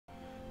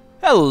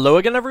Hello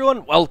again,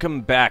 everyone.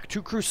 Welcome back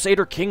to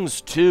Crusader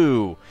Kings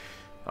 2.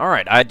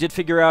 Alright, I did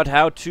figure out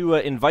how to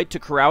invite to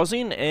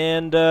carousing,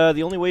 and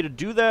the only way to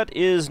do that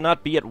is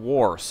not be at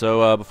war.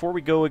 So before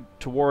we go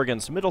to war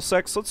against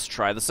Middlesex, let's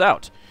try this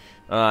out.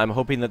 I'm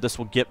hoping that this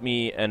will get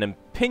me an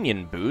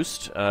opinion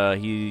boost.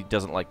 He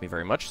doesn't like me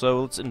very much,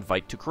 so let's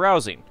invite to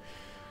carousing.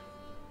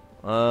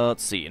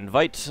 Let's see,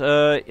 invite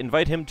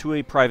him to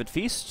a private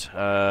feast.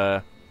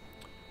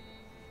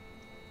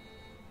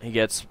 He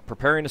gets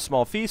preparing a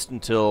small feast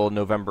until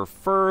November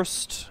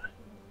 1st.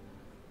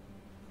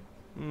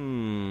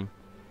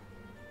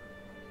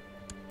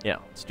 Yeah,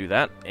 let's do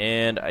that.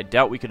 And I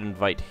doubt we could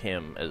invite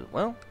him as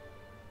well.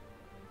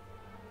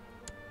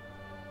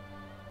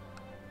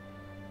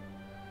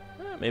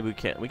 Maybe we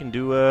can't. We can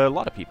do a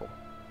lot of people.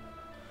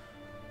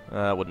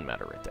 Wouldn't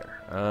matter right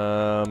there.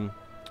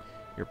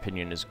 Your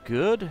opinion is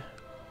good.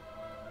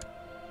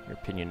 Your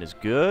opinion is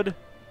good.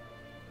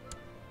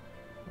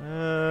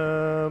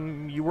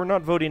 You were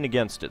not voting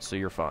against it, so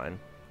you're fine.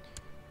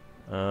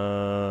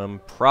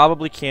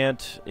 Probably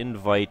can't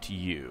invite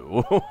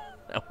you.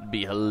 That would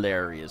be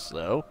hilarious,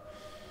 though.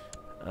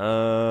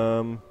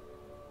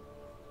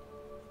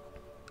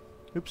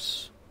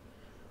 Oops.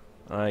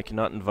 I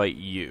cannot invite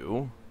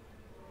you.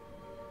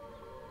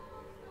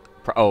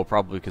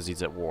 Probably because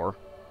he's at war.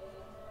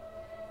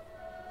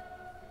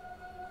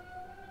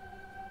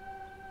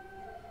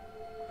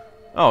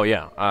 Oh,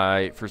 yeah.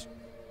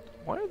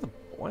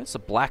 Why is the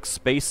black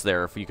space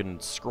there if you can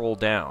scroll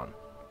down?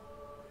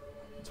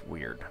 It's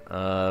weird.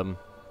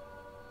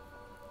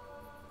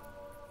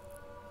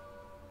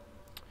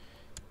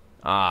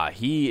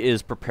 He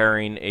is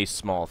preparing a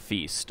small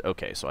feast.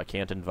 Okay, so I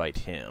can't invite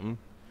him.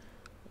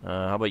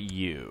 How about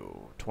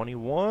you?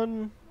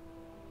 21?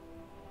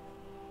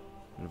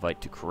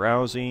 Invite to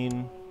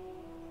carousing.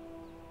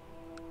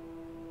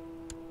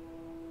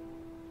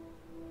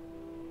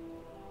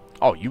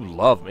 Oh, you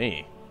love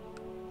me.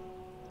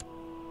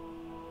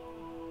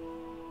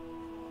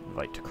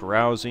 Invite to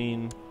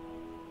carousing.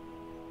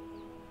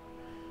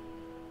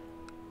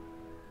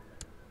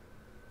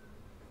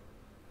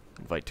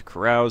 Invite to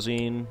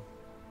carousing.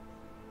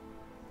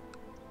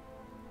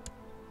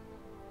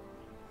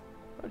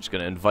 I'm just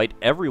going to invite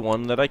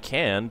everyone that I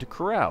can to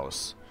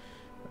carouse.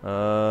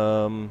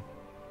 Let's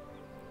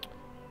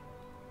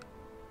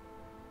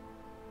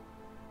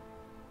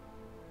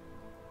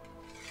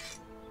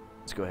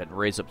go ahead and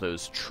raise up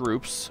those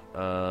troops.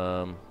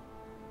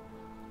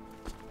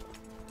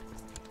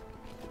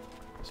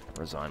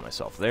 Resign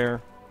myself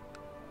there.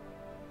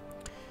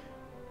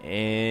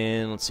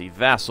 And let's see,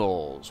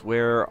 vassals.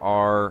 Where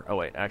are... Oh,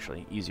 wait,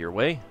 actually, easier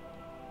way.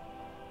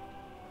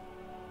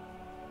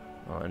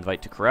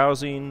 Invite to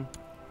carousing.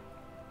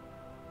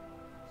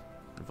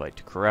 Invite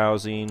to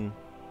carousing.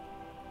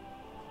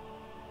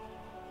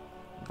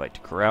 Invite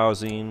to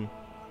carousing.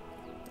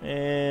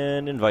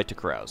 And invite to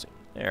carousing.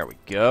 There we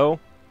go.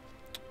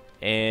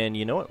 And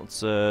you know what?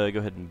 Let's go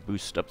ahead and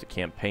boost up the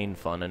campaign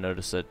fund. I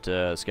noticed that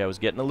this guy was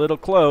getting a little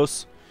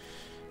close.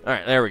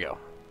 Alright, there we go.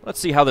 Let's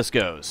see how this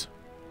goes.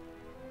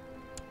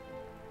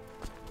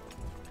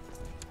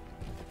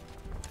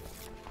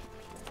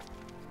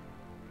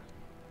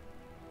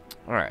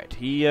 Alright,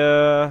 he,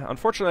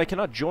 unfortunately I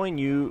cannot join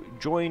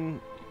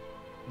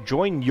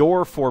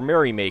your for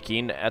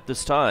merrymaking at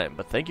this time,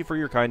 but thank you for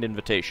your kind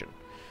invitation.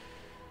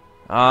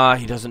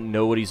 He doesn't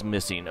know what he's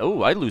missing.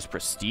 Oh, I lose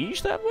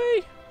prestige that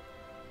way?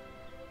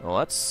 Well,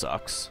 that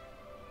sucks.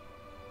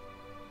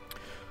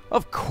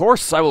 Of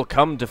course I will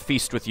come to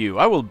feast with you.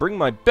 I will bring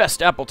my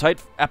best appetite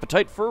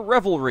for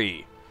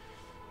revelry.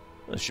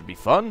 This should be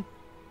fun.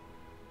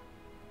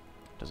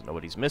 Doesn't know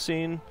what he's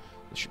missing.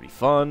 This should be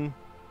fun.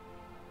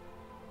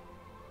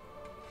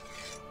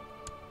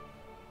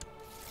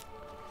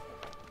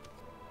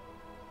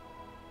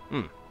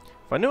 If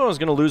I knew I was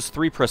going to lose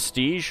 3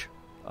 prestige,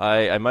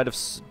 I might have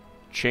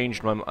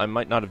changed my... I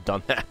might not have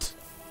done that.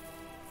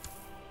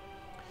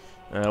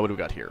 What do we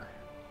got here?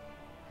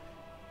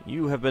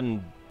 You have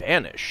been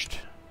banished.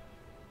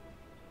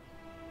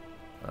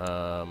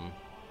 You're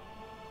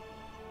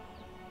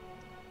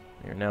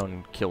now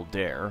in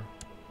Kildare.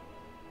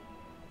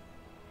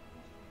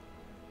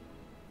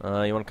 You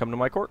want to come to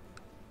my court?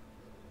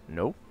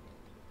 No.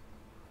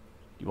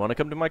 You want to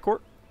come to my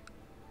court?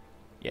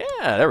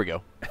 Yeah, there we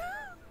go.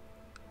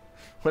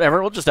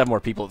 Whatever, we'll just have more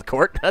people at the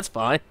court. That's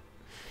fine.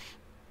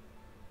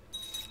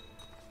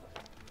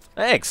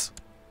 Thanks.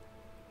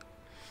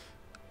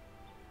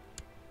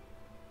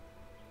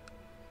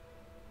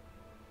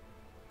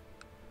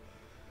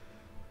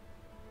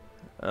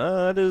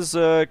 That is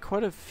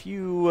quite a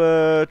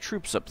few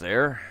troops up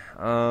there.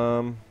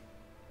 Oh,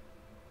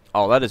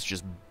 that is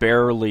just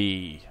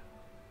barely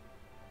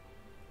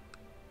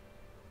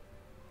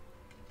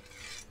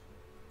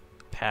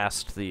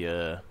past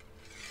the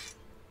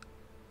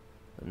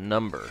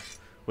number.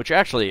 Which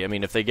actually, I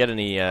mean, if they get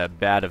any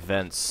bad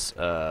events,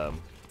 would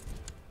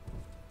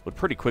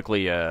pretty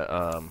quickly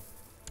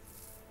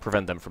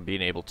prevent them from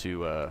being able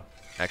to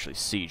actually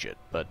siege it.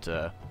 But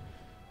let's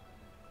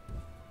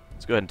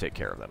go ahead and take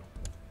care of them.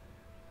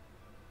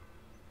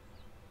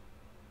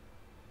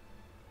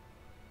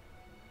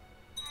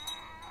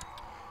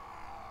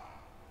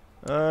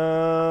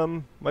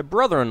 My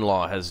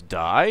brother-in-law has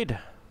died.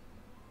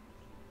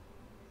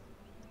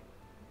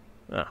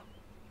 Ah.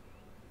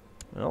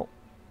 Well,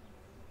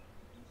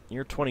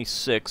 you're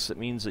 26. It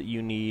means that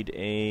you need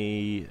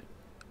a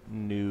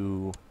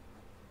new...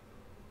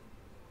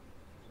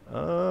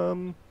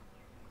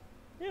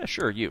 Yeah,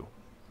 sure, you.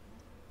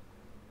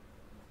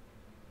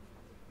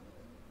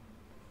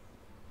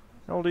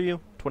 How old are you?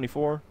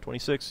 24?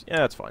 26? Yeah,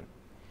 that's fine.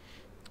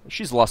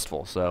 She's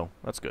lustful, so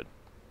that's good.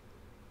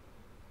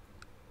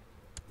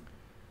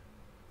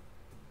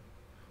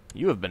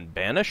 You have been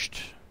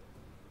banished.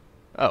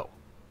 Oh.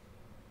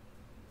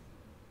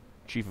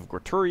 Chief of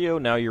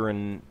Gorturio, now you're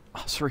in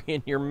Osiri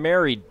and you're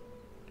married.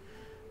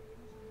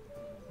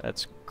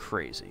 That's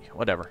crazy.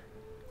 Whatever.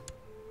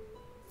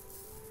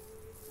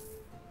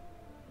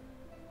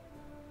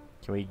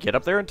 Can we get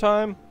up there in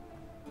time?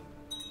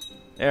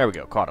 There we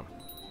go, caught him.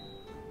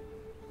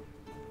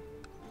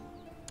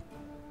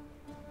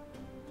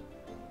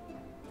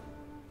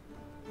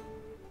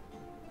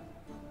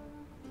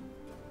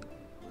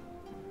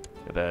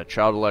 Got a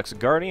Child Elect's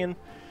Guardian.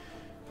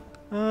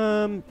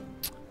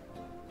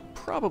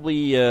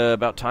 Probably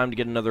about time to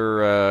get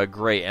another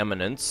Grey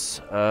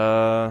Eminence.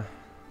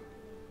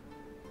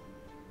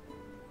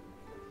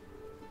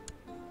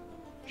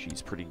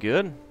 She's pretty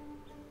good.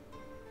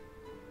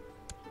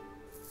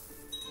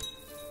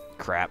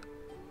 Crap.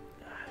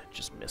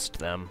 Just missed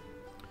them.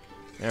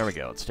 There we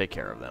go. Let's take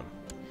care of them.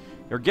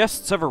 Your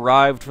guests have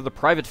arrived for the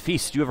private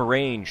feast you have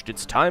arranged.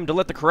 It's time to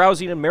let the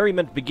carousing and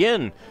merriment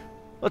begin.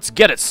 Let's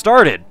get it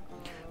started.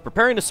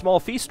 Preparing a small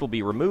feast will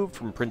be removed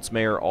from Prince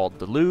Mayor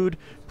AuldDragon.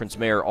 Prince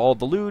Mayor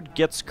AuldDragon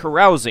gets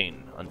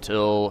carousing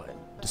until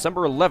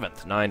December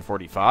 11th,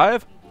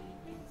 9:45.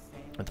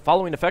 With the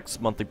following effects: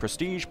 monthly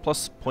prestige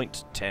plus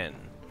 0.10.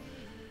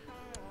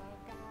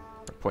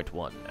 Or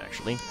 0.1,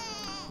 actually.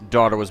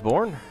 Daughter was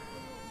born.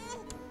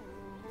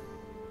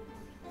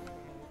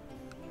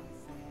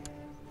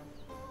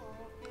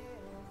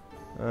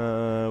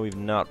 We've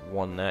not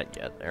won that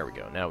yet. There we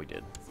go. Now we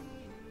did.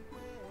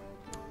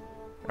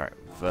 Alright,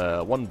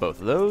 we've won both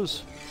of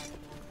those.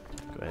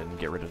 Go ahead and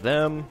get rid of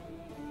them.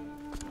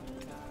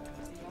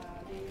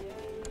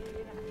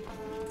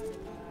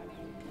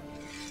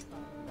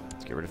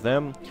 Let's get rid of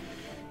them.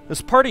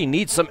 This party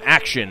needs some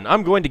action.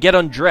 I'm going to get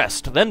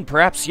undressed. Then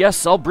perhaps,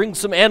 yes, I'll bring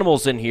some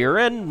animals in here.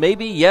 And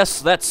maybe,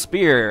 yes, that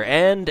spear.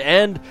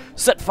 And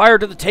set fire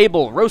to the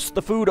table. Roast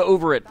the food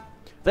over it.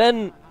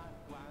 Then...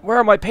 where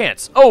are my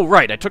pants? Oh,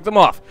 right, I took them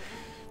off.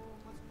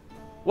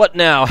 What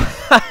now?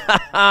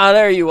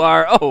 There you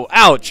are. Oh,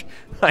 ouch.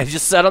 I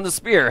just sat on the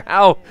spear.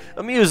 How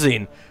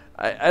amusing.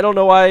 I don't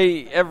know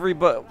why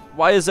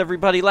why is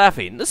everybody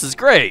laughing? This is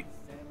great.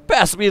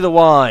 Pass me the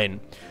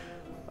wine.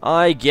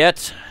 I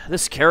get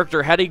this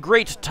character had a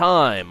great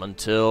time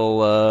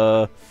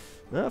until,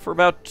 for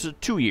about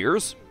 2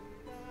 years.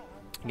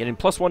 Getting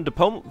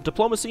 +1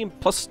 diplomacy and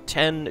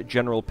 +10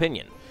 general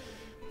opinion.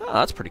 Oh,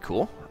 that's pretty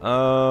cool.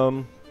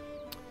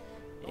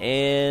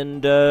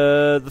 And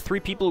the 3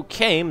 people who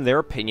came, their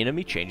opinion of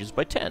me changes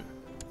by 10.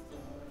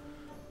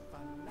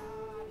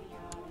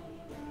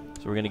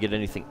 So we're going to get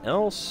anything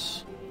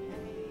else?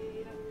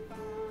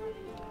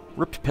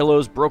 Ripped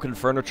pillows, broken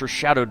furniture,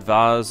 shadowed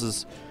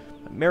vases,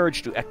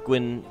 marriage to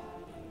Equin.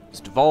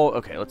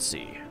 Okay, let's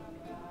see.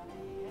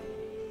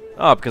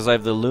 Oh, because I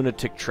have the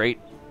lunatic trait.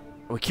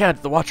 We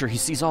can't. The Watcher, he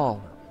sees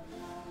all.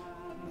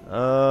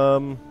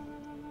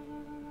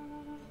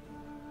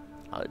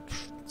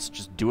 Let's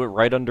just do it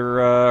right under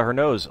her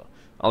nose.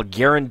 I'm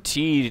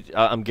guaranteed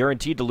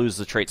to lose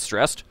the trait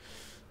stressed.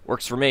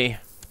 Works for me.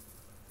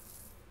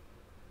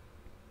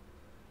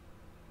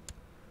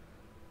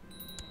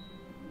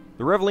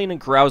 The reveling and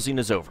carousing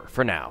is over,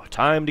 for now.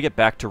 Time to get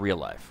back to real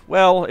life.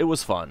 Well, it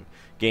was fun.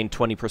 Gain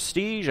 20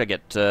 prestige, I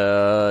get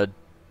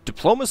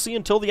diplomacy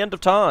until the end of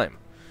time.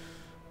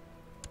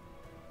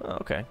 Oh,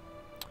 okay.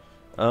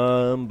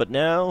 But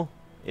now,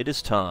 it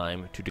is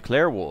time to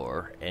declare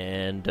war,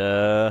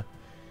 and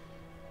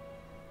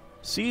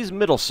seize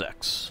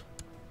Middlesex.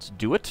 Let's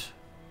do it.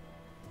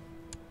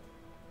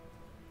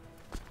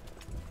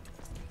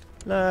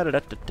 La da da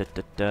da da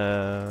da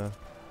da.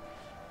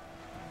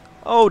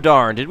 Oh,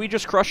 darn, did we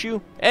just crush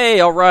you?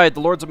 Hey, alright, the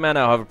Lords of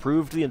Manaw have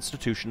approved the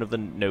institution of the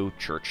no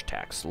church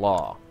tax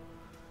law.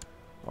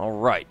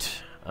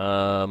 Alright,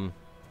 let's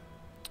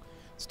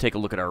take a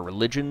look at our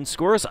religion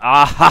scores.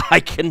 Ah, I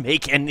can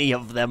make any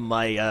of them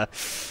my,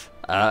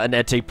 an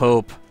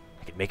Antipope.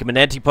 I can make him an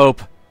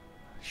Antipope.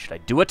 Should I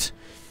do it?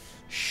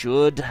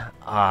 Should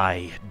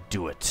I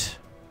do it?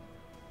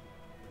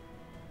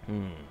 How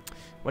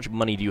much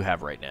money do you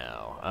have right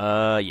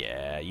now?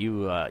 Yeah,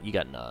 you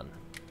got none.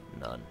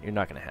 None. You're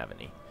not going to have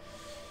any.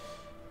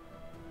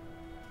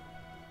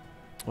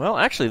 Well,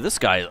 actually, this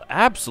guy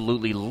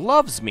absolutely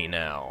loves me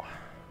now.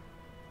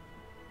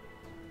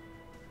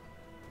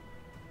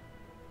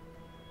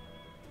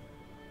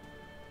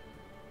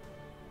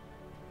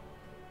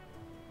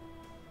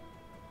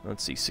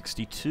 Let's see,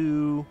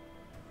 62,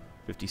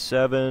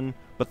 57,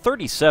 but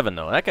 37,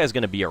 though. That guy's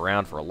going to be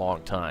around for a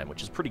long time,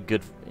 which is pretty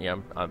good. Yeah,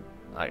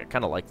 I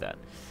kind of like that.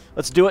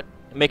 Let's do it.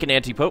 Make an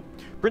Antipope.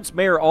 Prince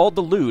Mayor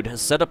AuldDragon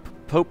has set up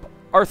Pope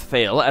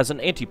Arthfail as an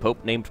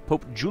Antipope named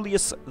Pope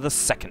Julius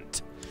II.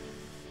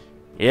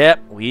 Yep,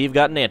 we've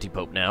got an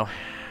Antipope now.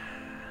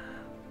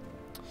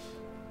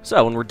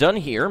 So, when we're done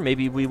here,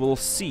 maybe we will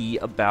see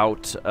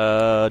about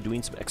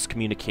doing some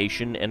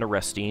excommunication and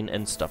arresting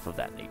and stuff of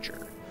that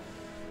nature.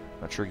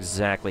 Not sure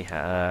exactly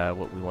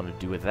what we want to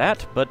do with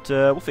that, but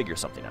we'll figure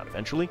something out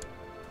eventually.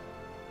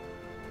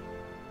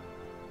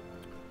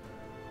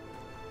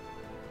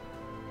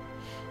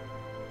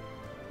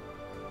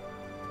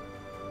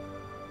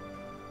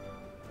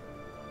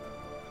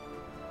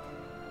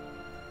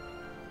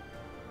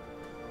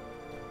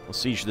 We'll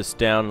siege this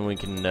down and we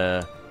can...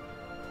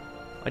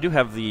 I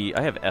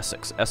have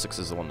Essex. Essex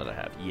is the one that I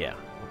have. Yeah.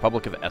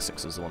 Republic of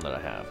Essex is the one that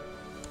I have.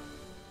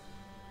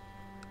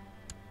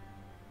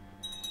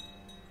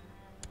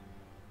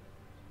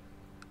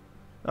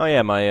 Oh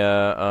yeah,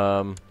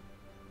 my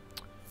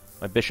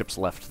bishops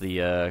left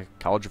the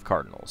College of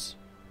Cardinals.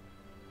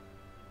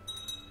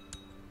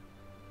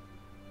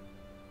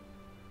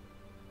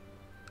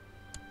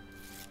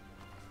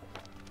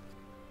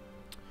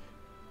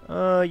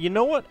 You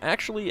know what?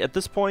 Actually, at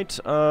this point,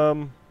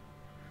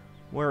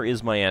 where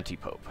is my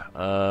Antipope?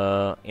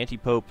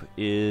 Antipope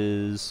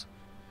is...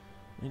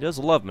 He does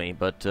love me,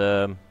 but,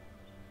 where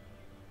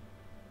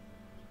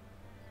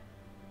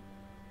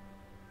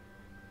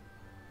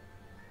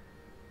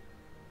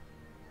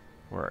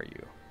are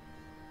you?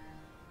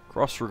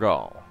 Cross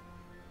Regal.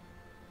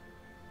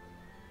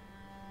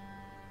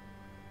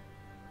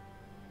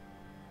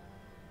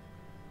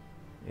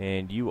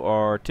 And you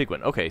are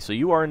Tigwin. Okay, so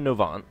you are in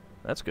Novant.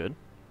 That's good.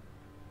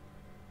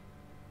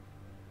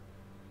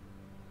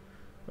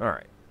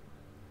 Alright.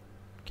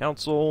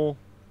 Council.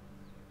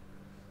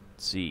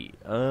 Let's see.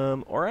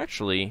 Or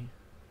actually,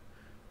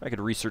 I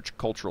could research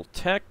cultural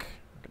tech.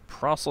 I could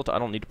proselytize. I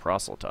don't need to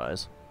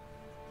proselytize.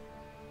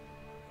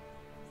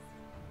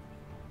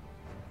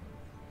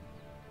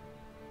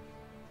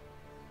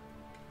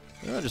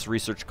 I'll just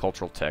research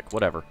cultural tech.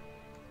 Whatever.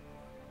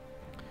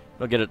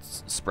 I'll get it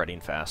spreading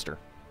faster.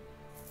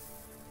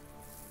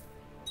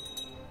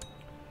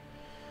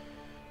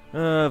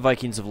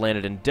 Vikings have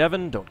landed in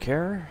Devon. Don't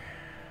care.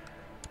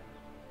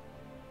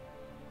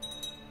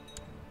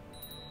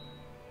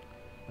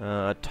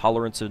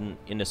 Tolerance in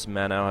Ynys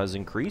Manaw has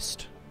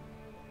increased.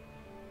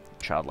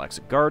 Child lacks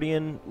a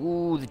guardian.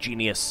 Ooh, the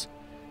genius.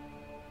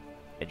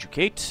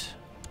 Educate.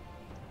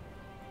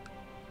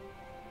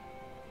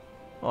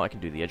 Oh, I can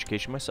do the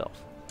education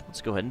myself.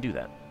 Let's go ahead and do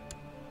that.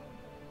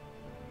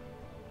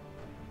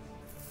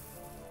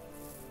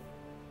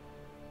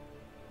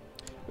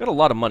 We got a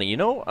lot of money. You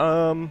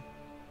know,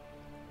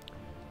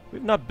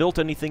 we've not built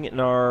anything in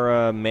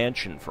our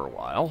mansion for a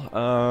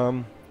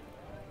while.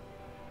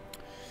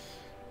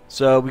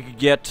 So we could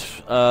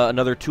get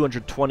another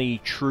 220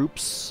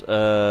 troops,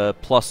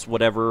 plus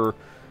whatever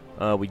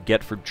we'd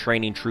get for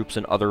training troops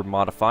and other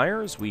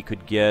modifiers. We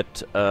could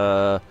get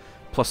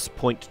plus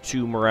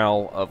 0.2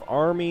 morale of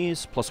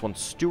armies, plus 1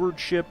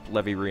 stewardship,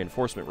 levy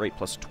reinforcement rate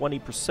plus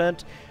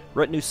 20%,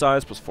 retinue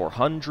size plus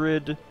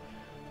 400,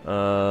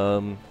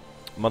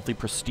 monthly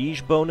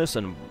prestige bonus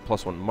and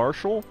plus 1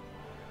 marshal,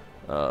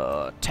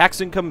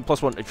 tax income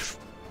plus 1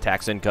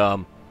 tax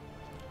income.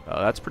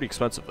 That's pretty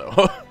expensive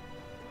though.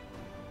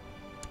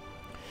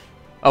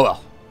 Oh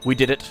well, we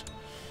did it.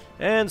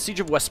 And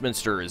Siege of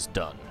Westminster is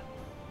done.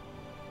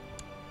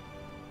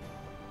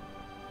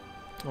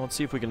 Well, let's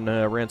see if we can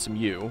ransom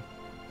you.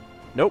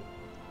 Nope.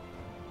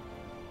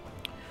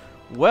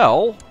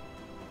 Well,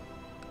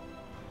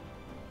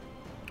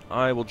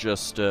 I will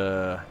just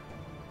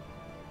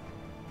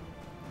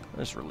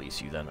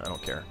release you then. I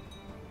don't care.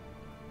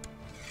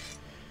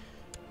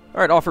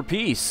 Alright, offer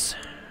peace.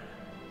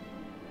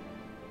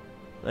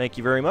 Thank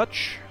you very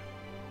much.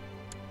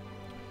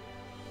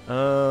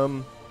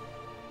 What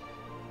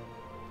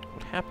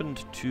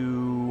happened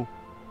to...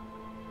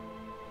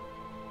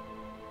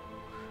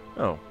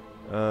 Oh,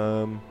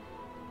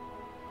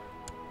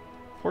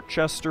 Fort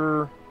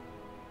Chester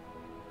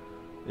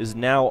is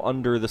now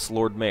under this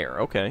Lord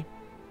Mayor. Okay,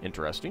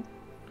 interesting.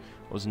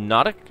 I was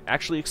not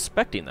actually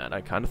expecting that.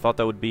 I kind of thought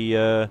that would be,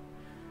 and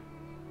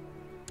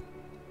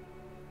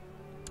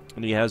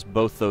he has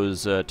both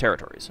those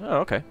territories. Oh,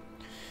 okay.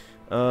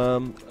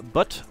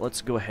 But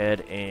let's go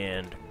ahead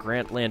and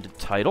grant landed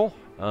title.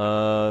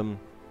 The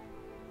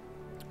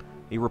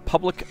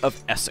Republic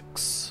of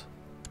Essex.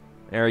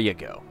 There you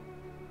go.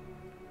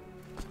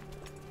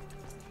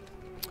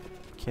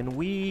 Can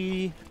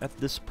we, at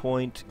this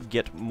point,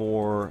 get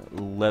more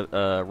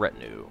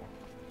retinue?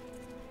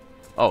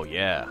 Oh,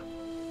 yeah.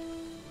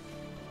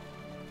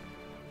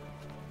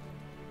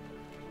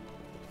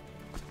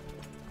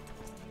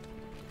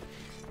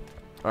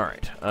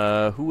 Alright,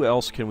 who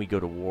else can we go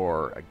to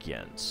war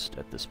against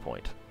at this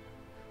point?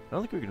 I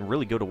don't think we can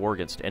really go to war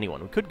against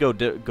anyone. We could go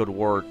to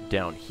war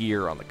down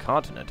here on the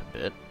continent a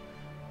bit.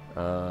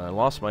 I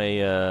lost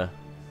my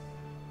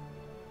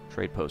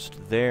trade post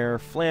there.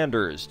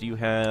 Flanders, do you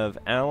have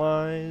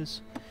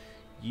allies?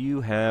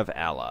 You have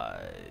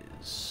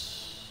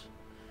allies.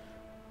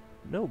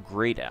 no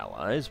great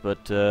allies,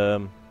 but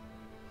I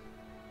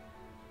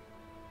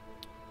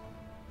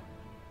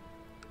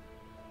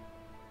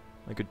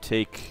could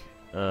take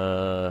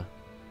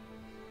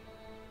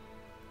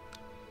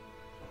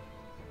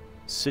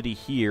city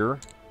here,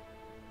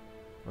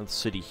 or the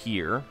city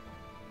here.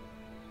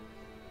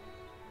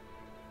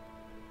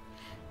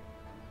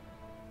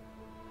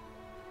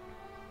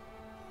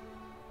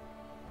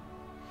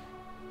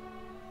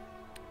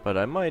 But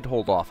I might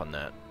hold off on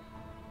that.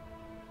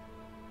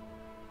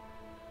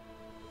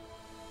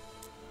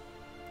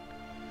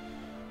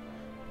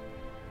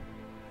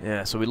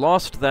 Yeah, so we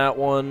lost that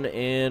one,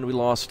 and we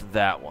lost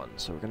that one.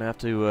 So we're going to have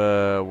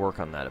to work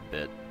on that a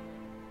bit.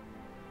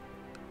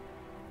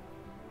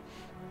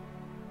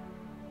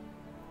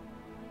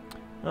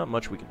 Not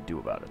much we can do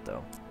about it,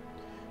 though.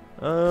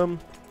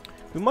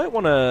 We might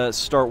want to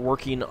start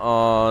working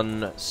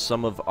on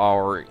some of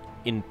our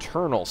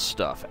internal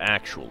stuff,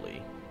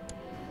 actually.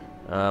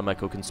 My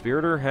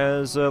co-conspirator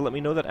has let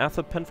me know that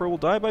Atha Penfer will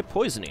die by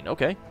poisoning.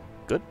 Okay,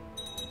 good.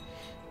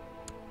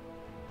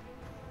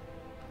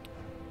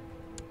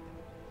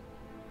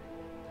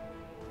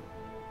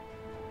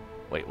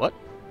 Wait, what?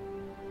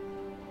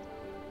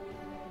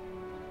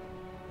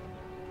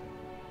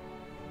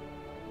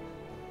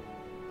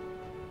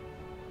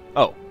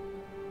 Oh.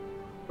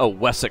 Oh,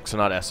 Wessex,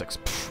 not Essex.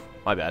 Pfft,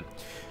 my bad.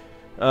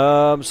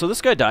 So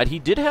this guy died. He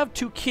did have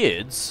 2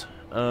 kids.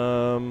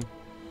 Oh,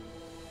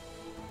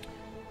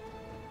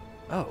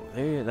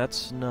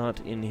 that's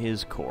not in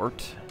his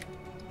court.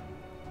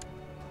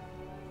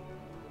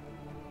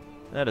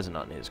 That is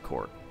not in his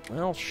court.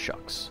 Well,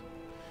 shucks.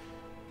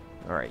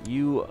 Alright,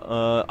 you,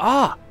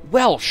 Ah!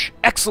 Welsh!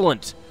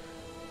 Excellent!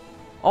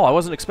 Oh, I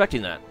wasn't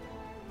expecting that.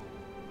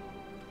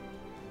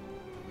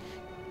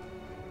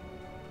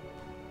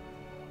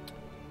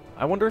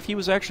 I wonder if he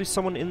was actually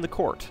someone in the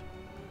court.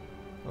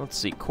 Let's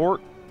see,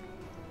 court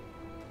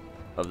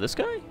of this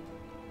guy?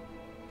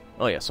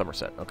 Oh yeah,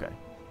 Somerset, okay.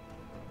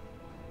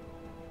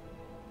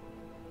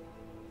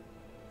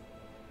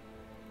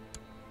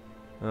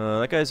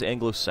 That guy's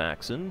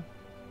Anglo-Saxon.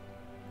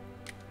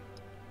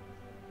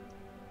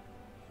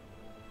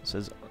 It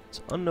says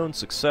it's unknown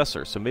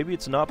successor, so maybe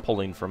it's not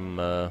pulling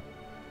from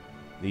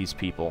these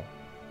people.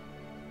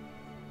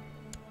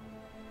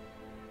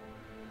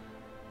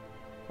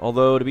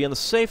 Although, to be on the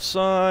safe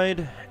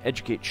side,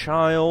 educate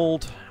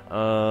child.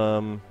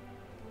 Let's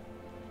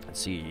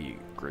see,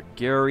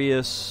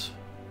 gregarious.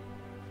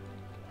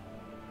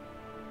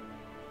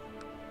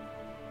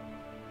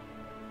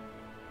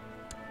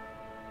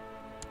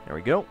 There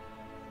we go.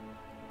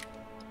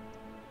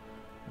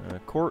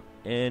 Court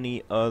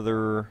any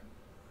other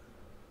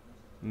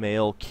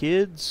male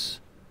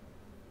kids.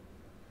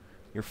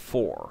 You're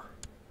 4.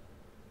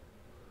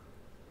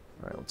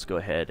 Alright, let's go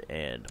ahead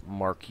and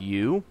mark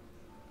you.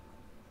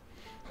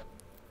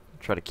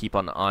 Try to keep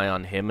an eye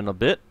on him in a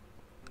bit.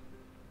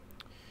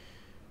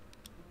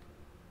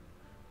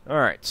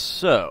 Alright,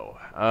 so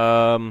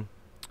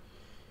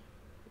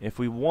if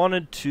we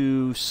wanted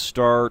to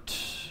start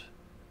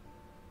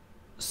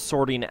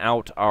sorting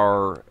out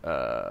our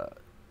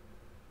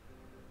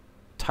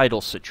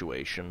title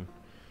situation,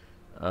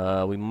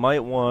 we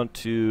might want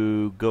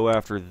to go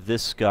after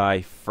this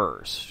guy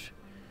first.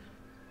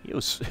 He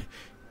owes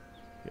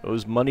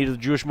money to the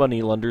Jewish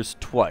moneylenders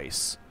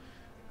twice.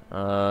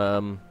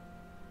 Trying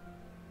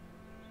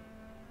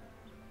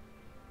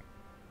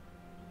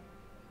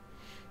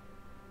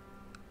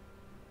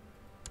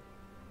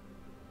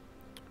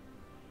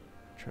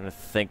to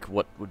think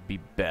what would be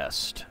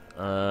best.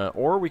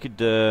 Or we could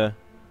just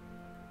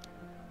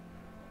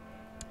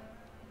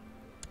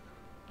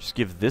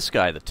give this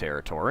guy the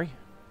territory.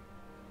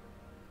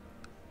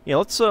 Yeah,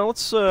 let's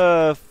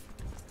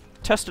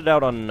test it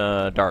out on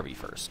Darby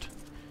first.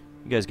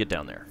 You guys get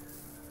down there.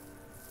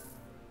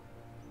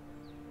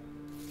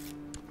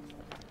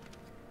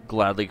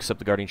 Gladly accept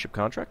the guardianship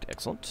contract.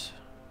 Excellent.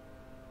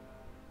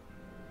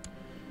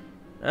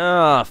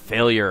 Ah,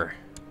 failure.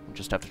 We'll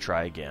just have to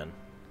try again.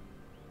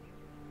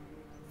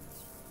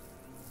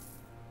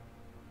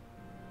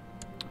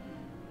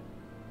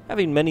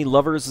 Having many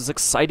lovers is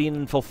exciting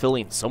and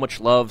fulfilling. So much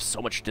love,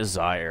 so much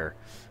desire.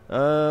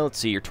 Let's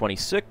see, you're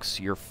 26,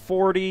 you're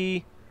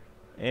 40,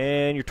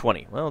 and you're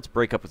 20. Well, let's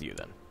break up with you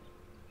then.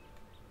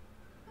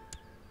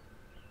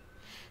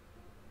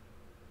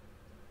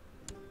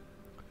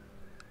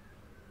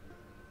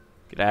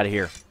 Get out of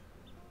here.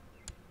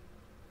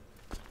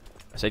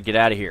 I said get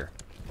out of here.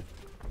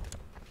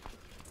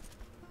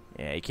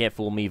 Yeah, you can't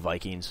fool me,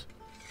 Vikings.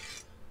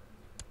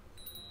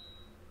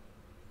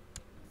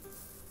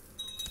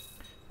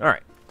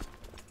 Alright.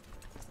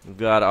 We've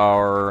got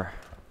our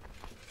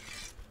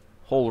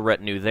whole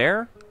retinue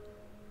there.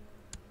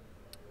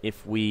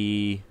 If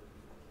we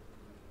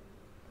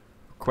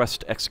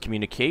request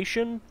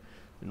excommunication,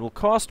 it will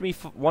cost me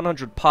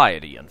 100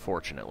 piety,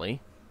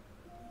 unfortunately.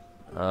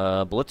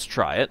 But let's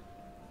try it.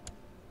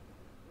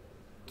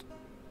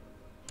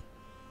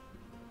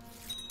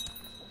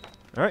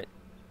 Alright.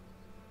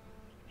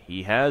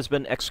 He has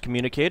been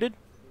excommunicated.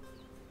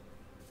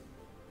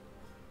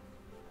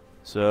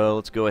 So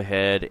let's go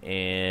ahead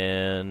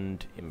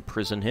and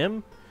imprison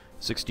him.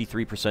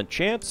 63%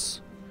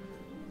 chance.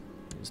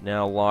 He's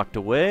now locked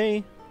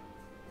away.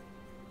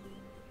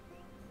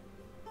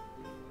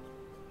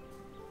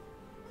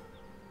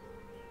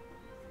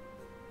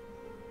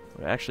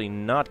 Would actually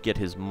not get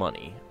his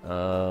money.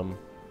 Can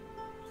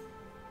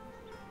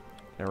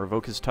I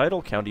revoke his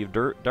title? County of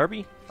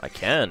Derby? I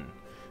can.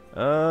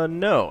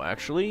 No,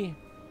 actually.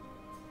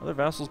 Other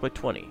vassals by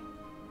 20.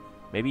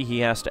 Maybe he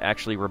has to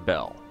actually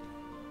rebel.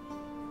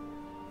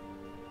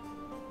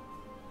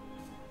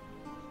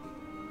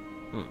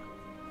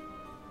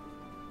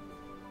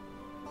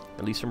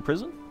 Release from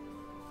prison?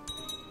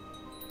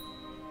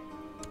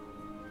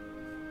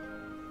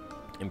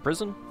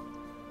 Imprison?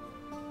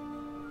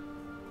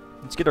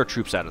 Let's get our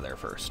troops out of there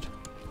first.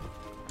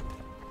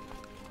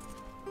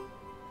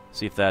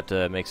 See if that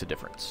makes a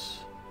difference.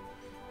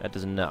 That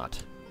does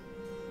not.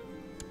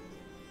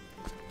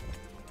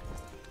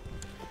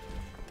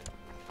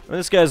 Well,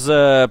 this guy's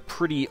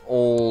pretty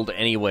old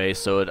anyway,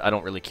 so I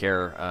don't really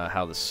care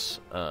how this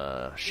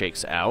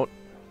shakes out.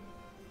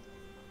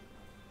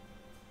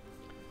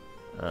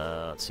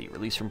 Let's see.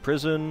 Release from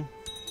prison.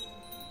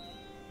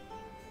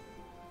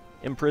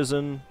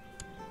 Imprison.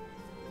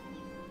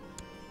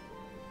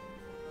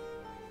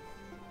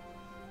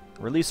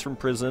 Release from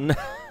prison.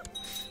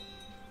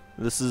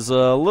 This is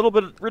a little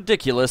bit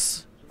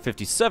ridiculous.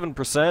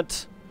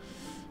 57%.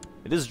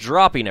 It is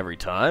dropping every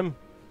time.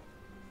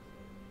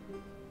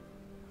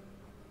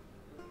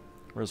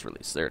 Where's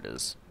release? There it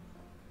is.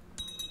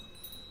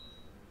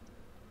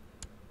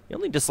 He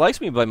only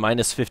dislikes me by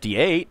minus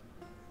 58.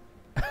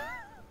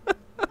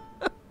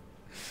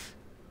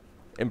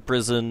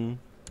 Imprison.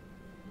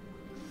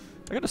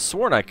 I could have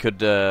sworn I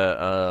could,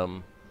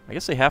 I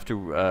guess they have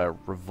to,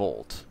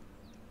 revolt.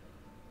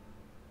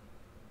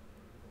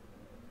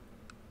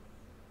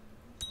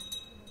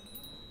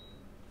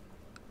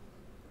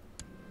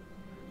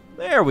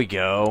 There we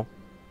go.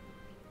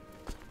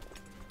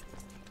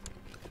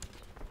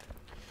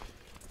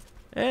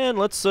 And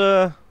let's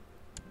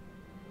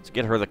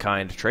get her the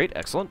kind trait.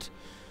 Excellent.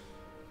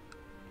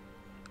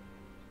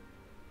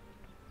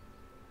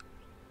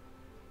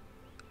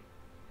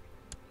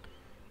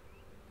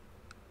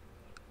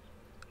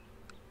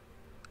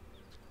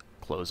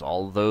 Close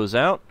all of those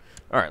out.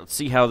 Alright, let's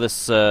see how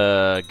this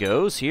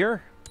goes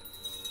here.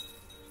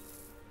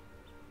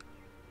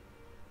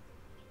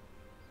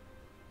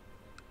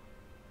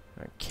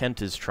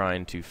 Kent is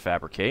trying to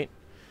fabricate.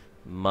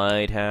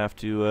 Might have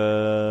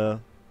to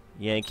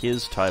yank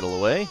his title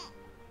away.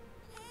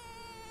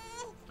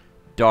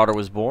 Daughter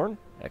was born.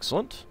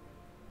 Excellent.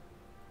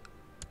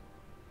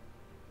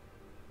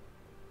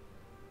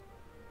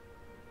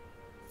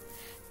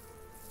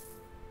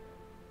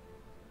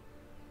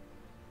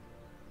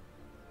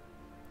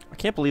 I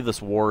can't believe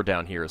this war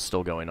down here is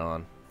still going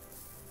on.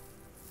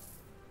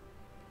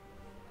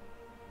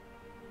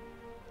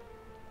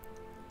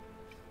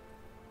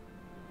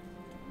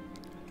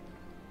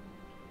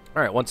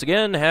 Alright, once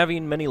again,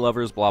 having many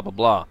lovers, blah, blah,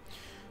 blah.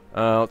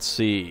 Let's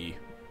see.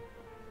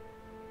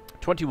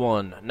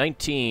 21,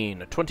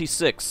 19,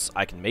 26.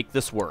 I can make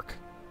this work.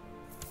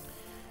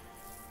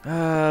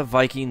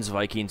 Vikings,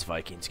 Vikings,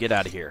 Vikings. Get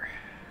out of here.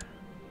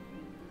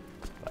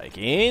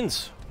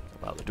 Vikings.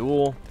 Allow the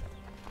duel.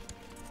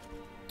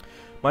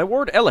 My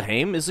ward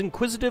Elohim is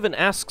inquisitive and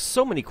asks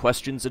so many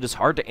questions it is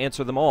hard to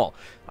answer them all.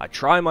 I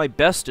try my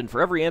best, and for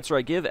every answer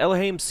I give,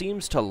 Elohim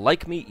seems to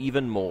like me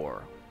even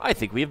more. I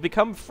think we have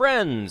become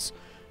friends.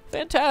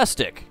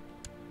 Fantastic.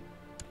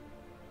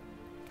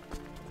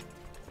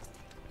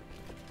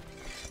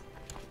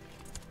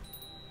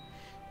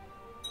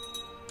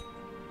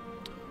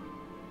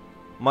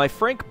 My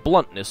frank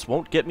bluntness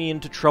won't get me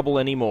into trouble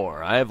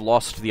anymore. I have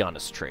lost the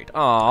honest trait.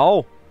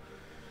 Aww.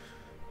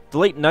 The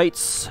late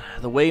nights,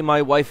 the way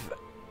my wife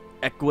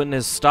Equin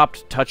has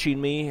stopped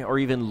touching me or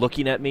even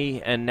looking at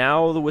me, and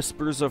now the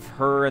whispers of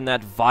her and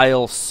that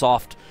vile,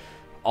 soft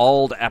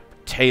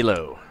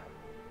AuldDragon.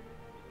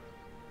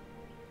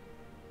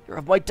 You're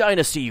of my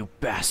dynasty, you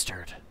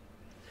bastard.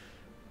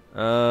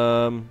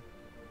 I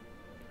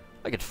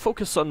could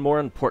focus on more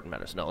important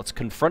matters. No, let's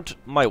confront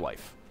my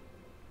wife.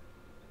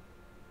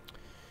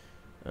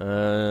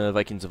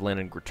 Vikings have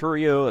landed in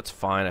Graturio. That's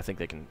fine. I think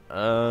they can...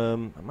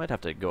 I might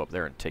have to go up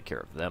there and take care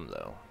of them,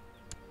 though.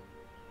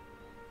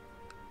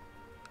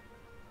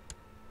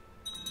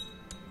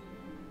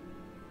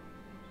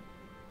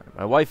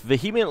 My wife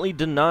vehemently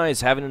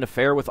denies having an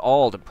affair with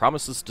Ald and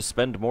promises to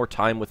spend more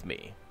time with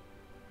me.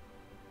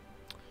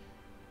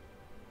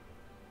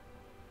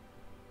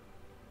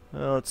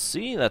 Let's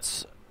see.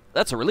 That's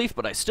a relief,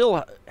 but I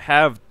still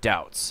have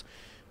doubts.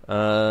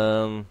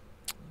 Let's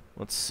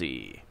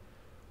see.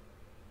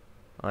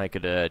 I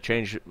could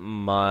change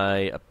my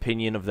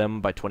opinion of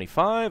them by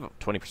 25.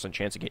 20%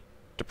 chance to get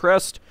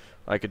depressed.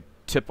 I could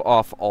tip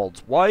off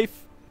Ald's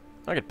wife.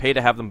 I could pay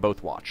to have them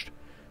both watched.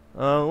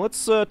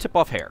 Let's tip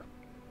off Hair.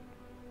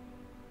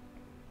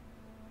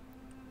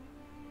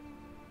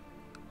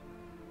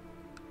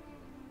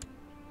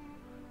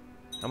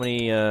 How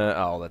many,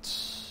 oh,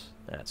 that's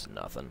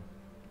nothing.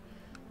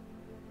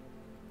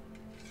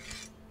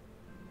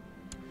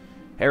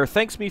 Hare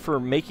thanks me for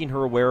making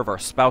her aware of our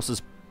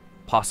spouse's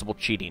possible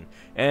cheating,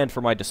 and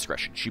for my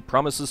discretion. She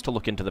promises to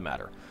look into the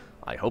matter.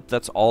 I hope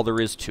that's all there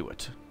is to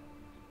it.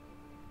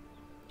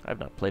 I've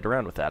not played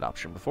around with that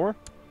option before.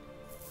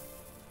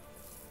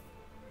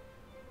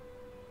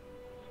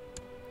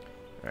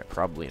 Alright,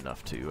 probably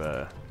enough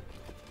to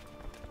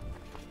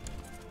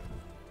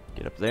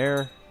get up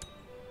there.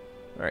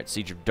 Alright,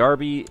 Siege of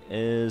Derby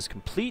is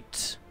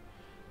complete.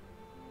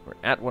 We're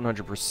at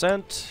 100%.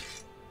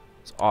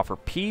 Let's offer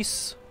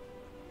peace.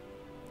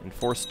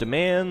 Enforce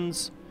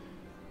demands.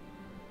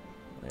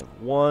 I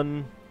have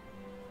one.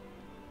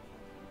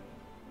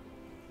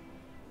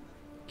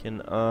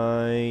 Can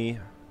I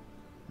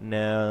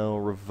now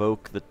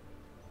revoke the...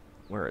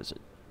 Where is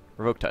it?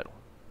 Revoke title.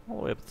 All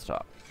the way up at the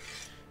top.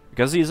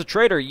 Because he is a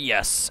traitor,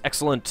 yes!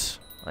 Excellent!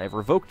 I have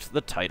revoked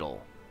the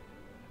title.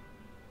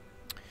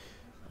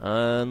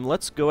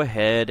 Let's go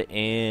ahead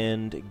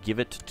and give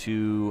it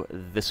to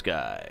this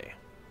guy.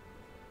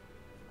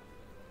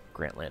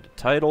 Grant landed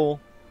title.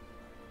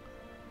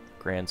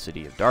 Grand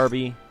City of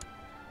Derby.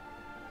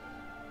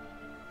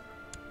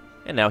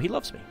 And now he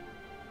loves me.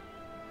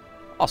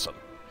 Awesome.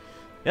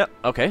 Yep,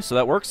 okay, so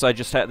that works. They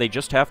just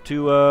have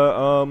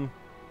to,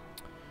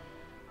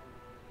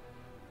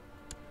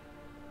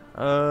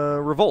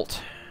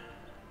 revolt.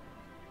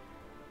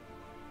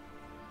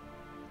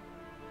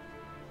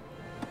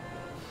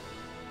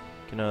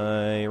 Can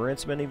I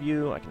ransom any of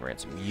you? I can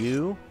ransom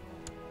you.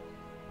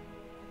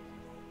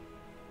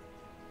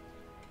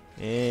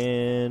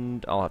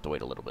 And I'll have to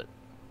wait a little bit.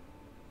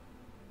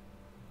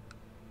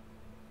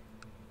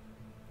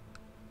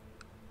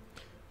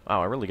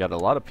 Wow, I really got a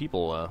lot of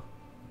people,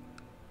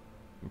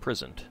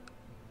 imprisoned.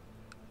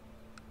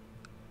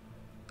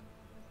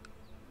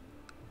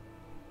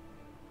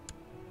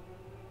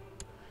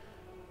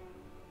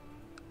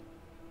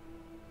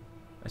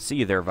 I see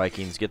you there,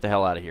 Vikings. Get the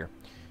hell out of here.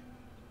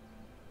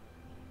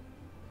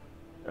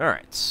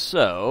 Alright,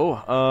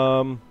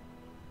 so,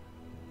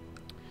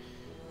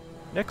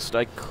 next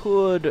I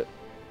could...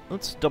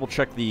 Let's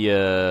double-check the,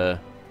 de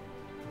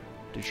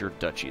jure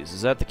duchies.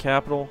 Is that the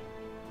capital?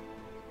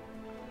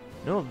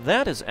 No,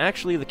 that is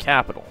actually the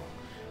capital.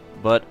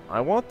 But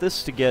I want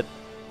this to get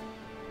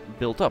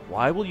built up.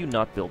 Why will you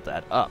not build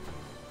that up?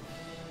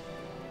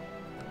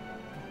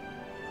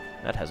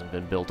 That hasn't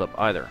been built up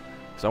either.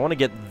 So I want to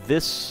get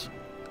this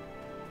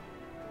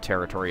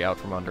territory out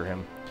from under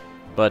him.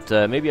 But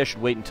maybe I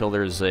should wait until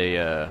there's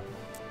a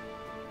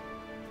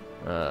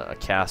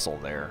castle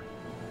there.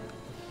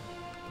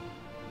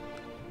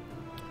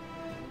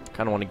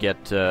 Kind of want to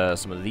get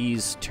some of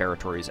these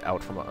territories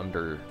out from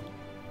under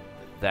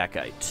that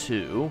guy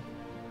too.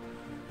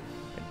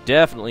 I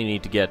definitely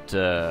need to get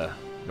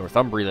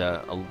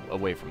Northumbria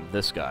away from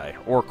this guy,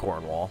 or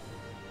Cornwall.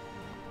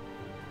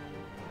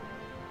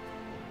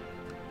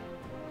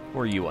 Who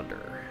are you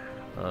under?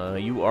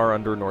 You are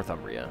under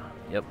Northumbria.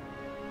 Yep.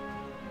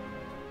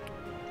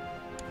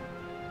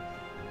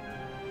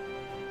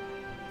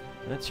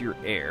 That's your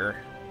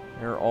heir.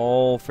 They're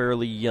all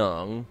fairly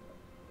young.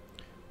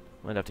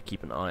 Might have to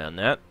keep an eye on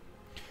that.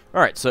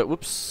 Alright, so,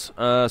 whoops.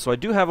 So I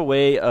do have a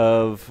way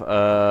of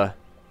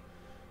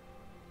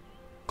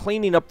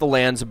cleaning up the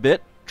lands a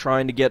bit.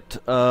 Trying to get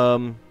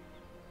some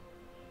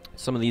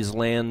of these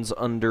lands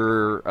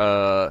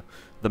under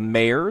the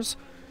mayors.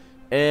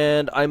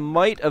 And I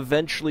might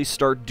eventually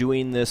start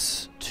doing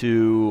this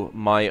to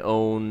my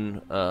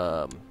own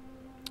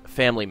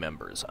family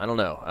members. I don't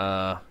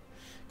know.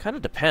 Kind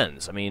of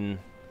depends. I mean,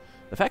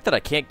 the fact that I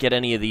can't get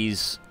any of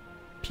these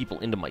people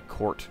into my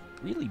court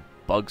really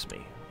bugs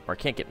me. Or I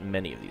can't get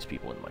many of these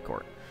people into my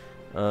court.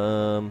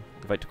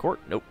 Invite to court?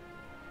 Nope.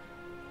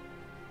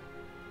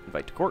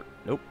 Invite to court?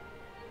 Nope.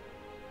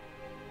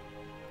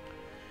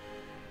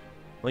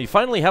 Well, you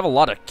finally have a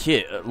lot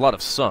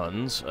of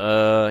sons.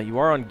 You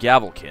are on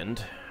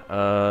Gavelkind.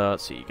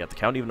 Let's see. You got the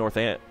County of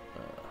Northampton,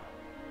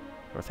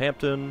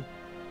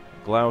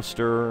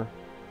 Gloucester,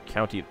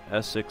 County of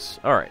Essex.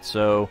 All right,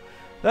 so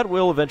that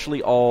will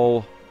eventually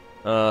all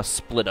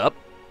split up.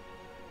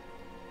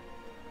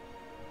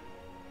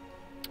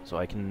 So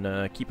I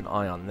can keep an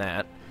eye on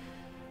that.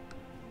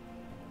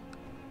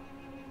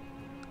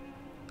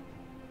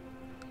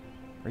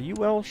 Are you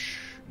Welsh?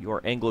 You are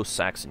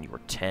Anglo-Saxon. You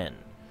are 10.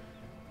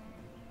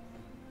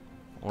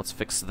 Let's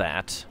fix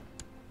that.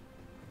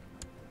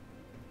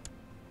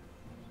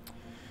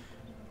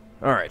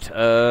 Alright,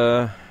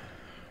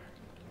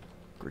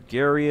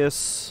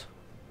 gregarious.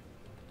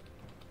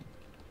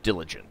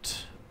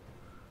 Diligent.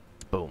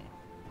 Boom.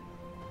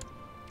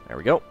 There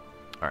we go.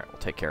 Alright,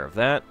 we'll take care of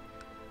that.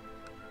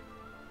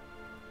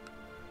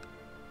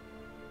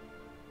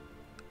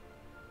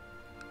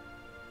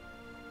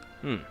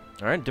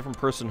 Alright, different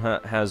person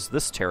has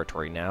this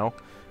territory now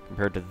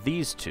compared to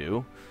these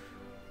two.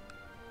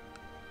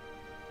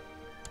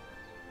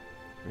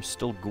 You're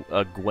still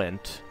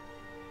Gwent.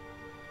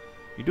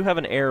 You do have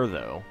an heir,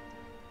 though.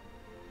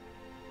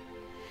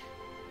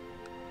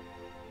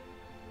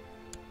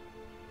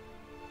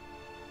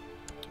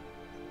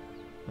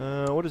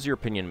 What is your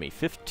opinion of me?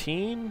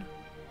 15?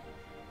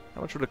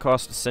 How much would it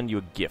cost to send you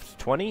a gift?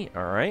 20?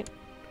 Alright.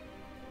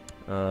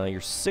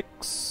 You're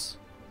 6.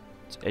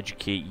 Let's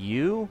educate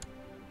you.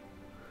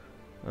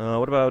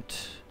 What about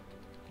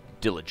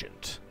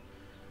diligent?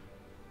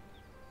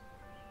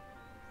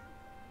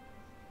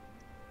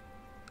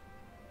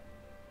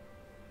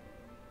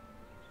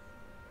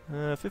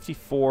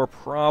 54,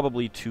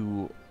 probably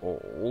too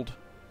old.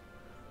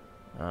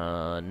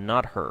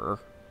 Not her.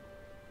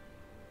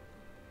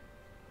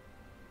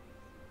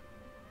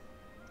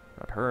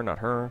 Not her, not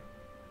her.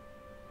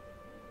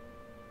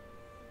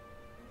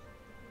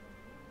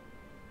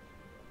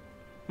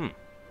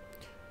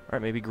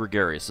 Alright, maybe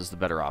Gregarious is the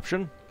better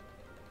option.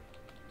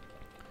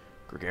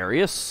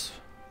 Gregarious.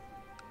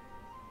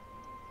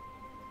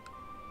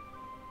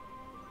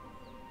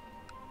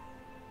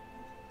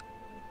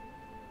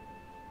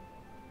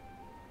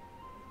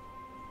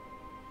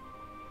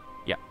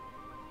 Yeah.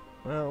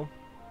 Well.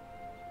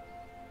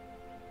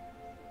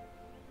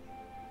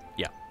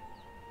 Yeah.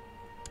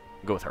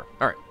 Go with her.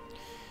 Alright.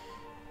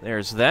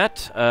 There's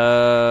that.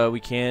 We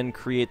can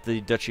create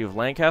the Duchy of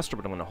Lancaster,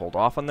 but I'm going to hold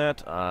off on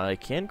that. I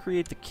can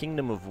create the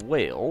Kingdom of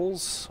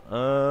Wales.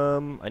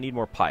 I need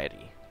more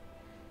piety.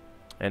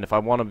 And if I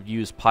want to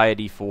use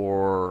piety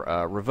for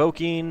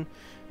revoking,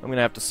 I'm going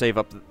to have to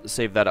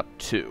save that up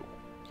too.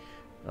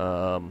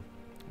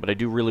 But I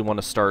do really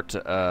want to start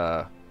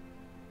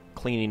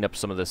cleaning up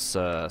some of this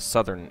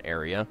southern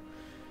area.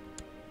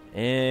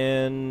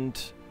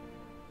 And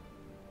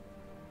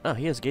oh,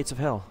 he has Gates of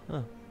Hell.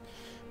 Huh.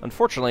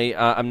 Unfortunately,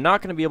 I'm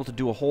not going to be able to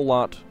do a whole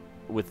lot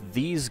with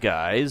these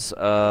guys.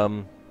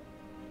 You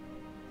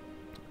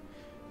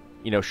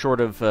know, short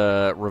of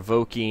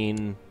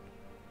revoking.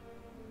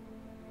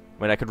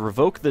 I mean, I could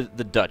revoke the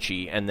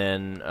duchy and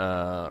then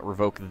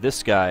revoke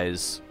this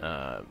guy's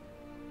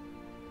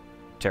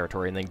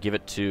territory and then give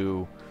it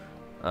to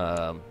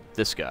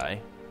this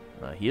guy.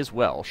 He is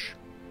Welsh.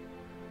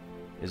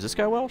 Is this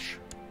guy Welsh?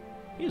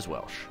 He is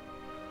Welsh.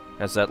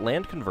 Has that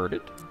land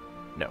converted?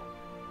 No.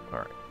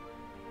 Alright.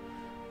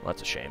 Well,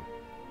 that's a shame.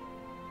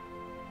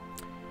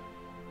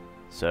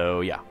 So,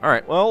 yeah.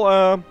 Alright, well,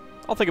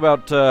 I'll think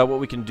about what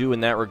we can do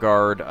in that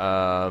regard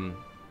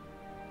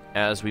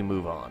as we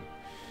move on.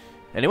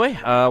 Anyway,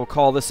 we'll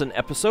call this an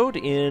episode.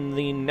 In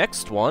the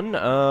next one,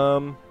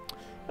 not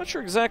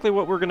sure exactly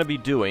what we're going to be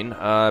doing.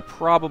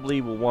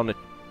 Probably will want to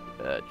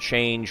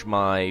change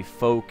my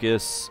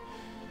focus.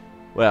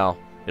 Well,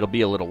 it'll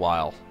be a little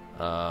while.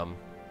 I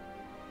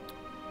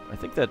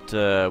think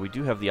that we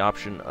do have the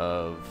option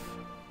of...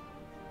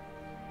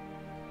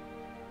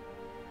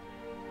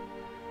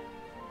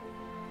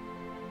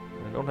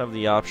 I don't have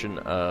the option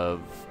of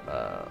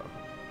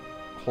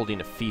holding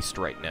a feast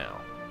right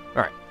now.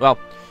 Alright, well,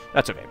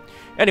 that's okay.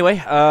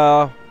 Anyway,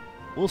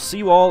 we'll see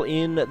you all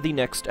in the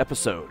next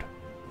episode.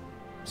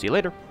 See you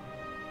later.